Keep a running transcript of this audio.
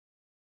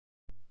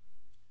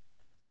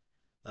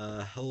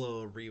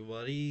Hello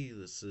everybody.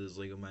 This is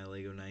Lego My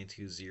Lego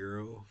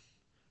 920.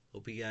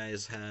 Hope you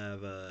guys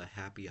have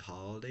happy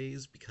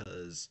holidays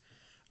because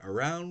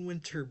around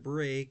winter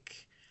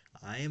break,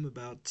 I am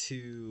about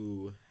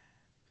to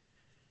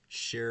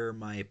share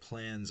my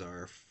plans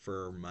are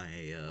for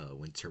my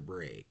winter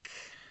break.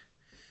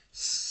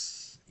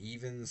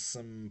 Even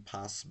some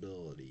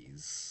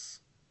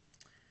possibilities.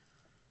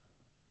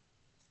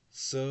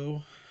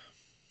 So,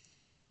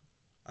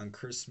 on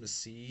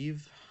Christmas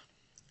Eve,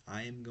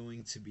 I am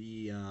going to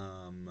be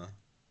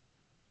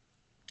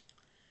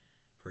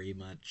pretty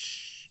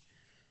much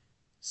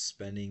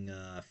spending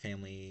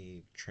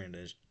family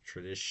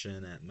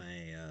tradition at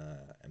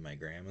my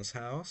grandma's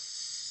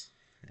house,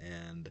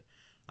 and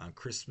on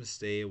Christmas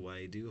Day, what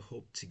I do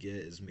hope to get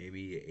is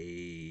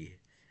maybe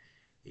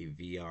a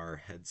VR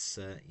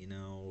headset,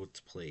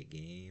 to play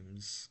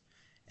games.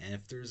 And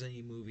if there's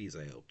any movies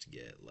I hope to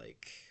get,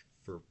 like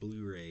for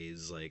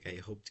Blu-rays, like I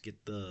hope to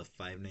get the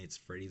Five Nights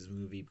at Freddy's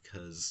movie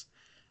because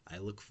I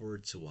look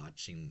forward to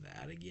watching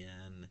that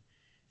again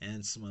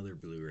and some other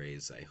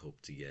Blu-rays I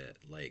hope to get.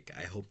 Like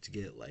I hope to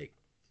get like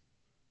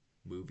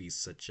movies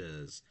such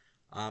as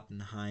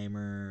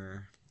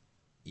Oppenheimer,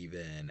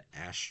 even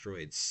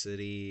Asteroid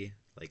City.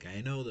 Like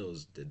I know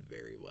those did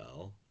very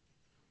well.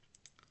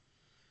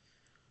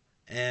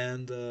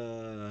 And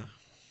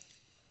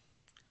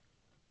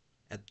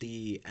at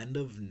the end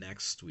of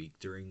next week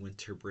during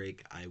winter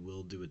break, I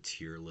will do a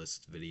tier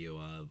list video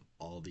of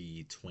all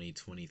the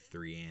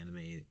 2023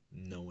 anime,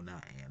 no,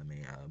 not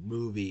anime,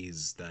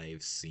 movies that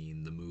I've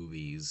seen, the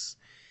movies.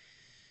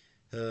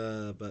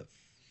 But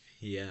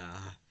yeah,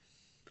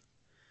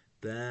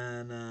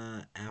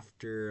 then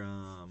after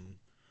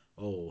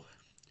oh,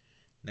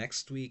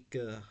 next week,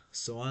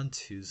 so on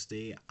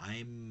Tuesday,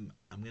 I'm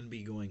gonna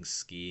be going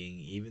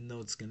skiing, even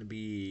though it's gonna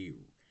be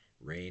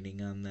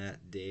raining on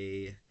that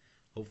day.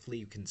 Hopefully,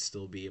 you can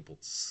still be able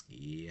to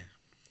ski.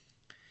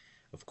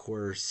 Of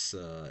course,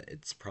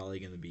 it's probably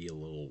gonna be a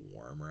little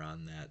warmer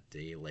on that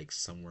day, like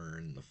somewhere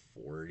in the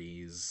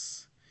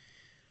 40s,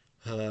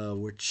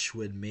 which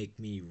would make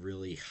me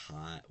really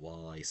hot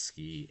while I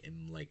ski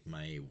in like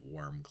my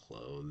warm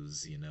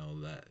clothes.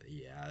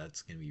 Yeah,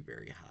 that's gonna be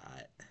very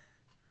hot.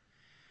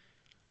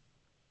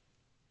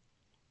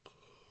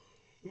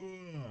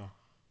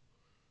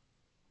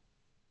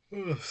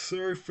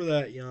 Sorry for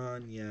that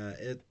yawn. Yeah,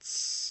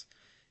 it's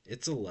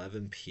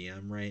 11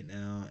 p.m. right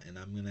now, and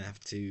I'm gonna have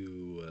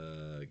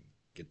to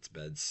get to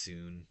bed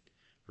soon.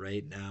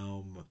 Right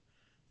now,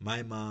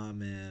 my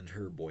mom and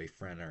her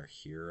boyfriend are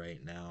here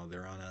right now.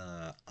 They're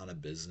on a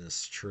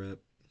business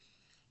trip.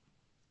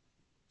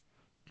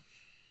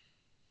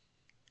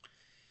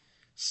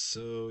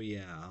 So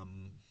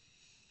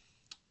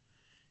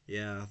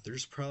yeah,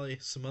 there's probably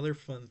some other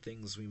fun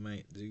things we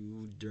might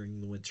do during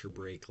the winter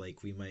break,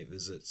 like we might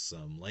visit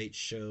some light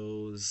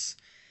shows.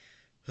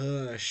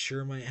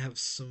 Sure might have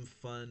some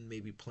fun,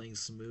 maybe playing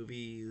some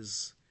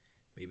movies.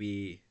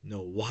 Maybe,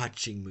 no,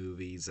 watching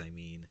movies, I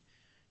mean.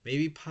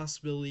 Maybe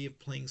possibility of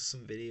playing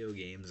some video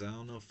games. I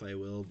don't know if I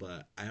will,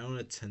 but I don't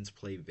intend to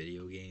play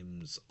video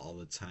games all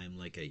the time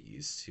like I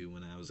used to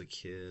when I was a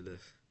kid.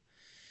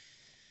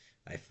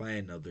 I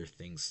find other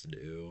things to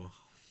do.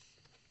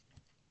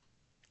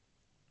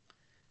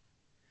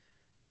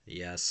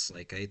 Yes,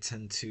 like I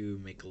tend to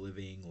make a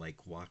living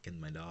like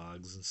walking my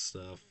dogs and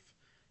stuff.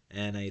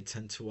 And I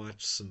tend to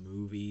watch some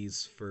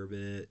movies for a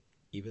bit,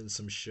 even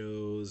some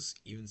shows,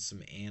 even some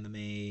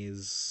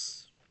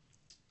animes.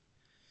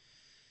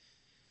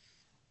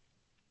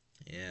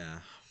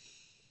 Yeah.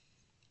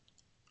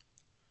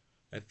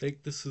 I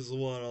think this is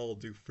what I'll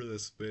do for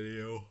this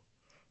video.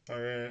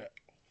 Alright.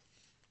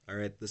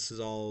 Alright, this is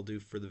all I'll do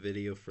for the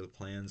video for the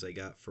plans I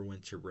got for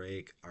winter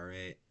break.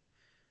 Alright.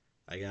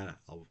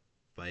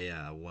 But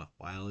yeah,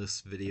 while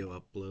this video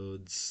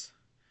uploads,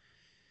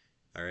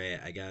 alright,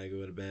 I gotta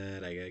go to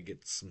bed. I gotta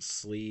get some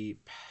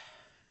sleep.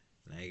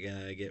 And I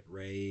gotta get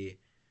ready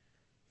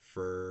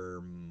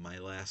for my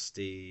last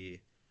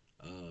day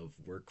of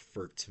work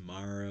for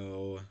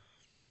tomorrow.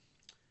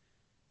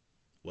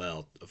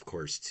 Well, of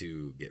course,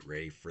 to get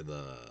ready for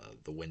the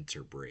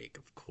winter break,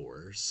 of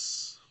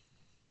course.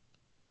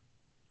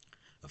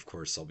 Of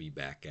course, I'll be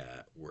back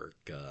at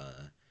work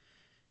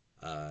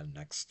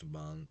next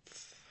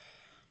month.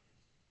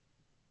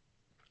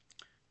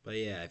 But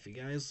yeah, if you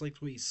guys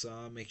liked what you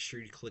saw, make sure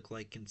you click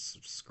like and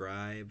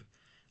subscribe.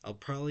 I'll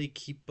probably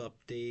keep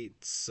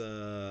updates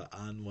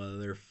on what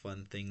other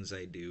fun things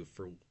I do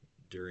for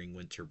during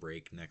winter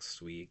break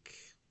next week.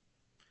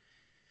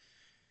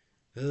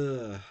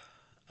 Uh,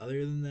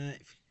 Other than that,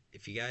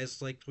 if you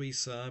guys liked what you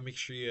saw, make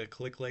sure you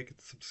click like and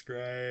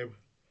subscribe.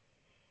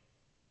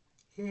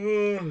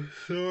 Oh,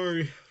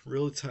 sorry,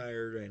 really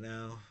tired right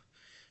now.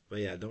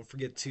 But yeah, don't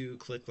forget to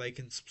click like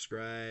and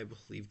subscribe,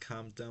 leave a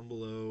comment down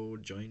below,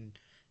 join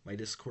my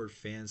Discord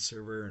fan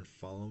server, and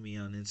follow me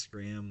on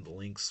Instagram. The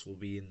links will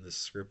be in the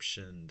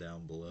description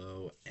down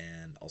below,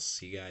 and I'll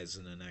see you guys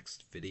in the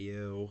next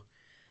video.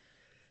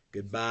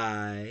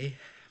 Goodbye,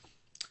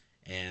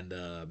 and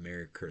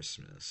Merry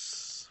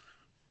Christmas.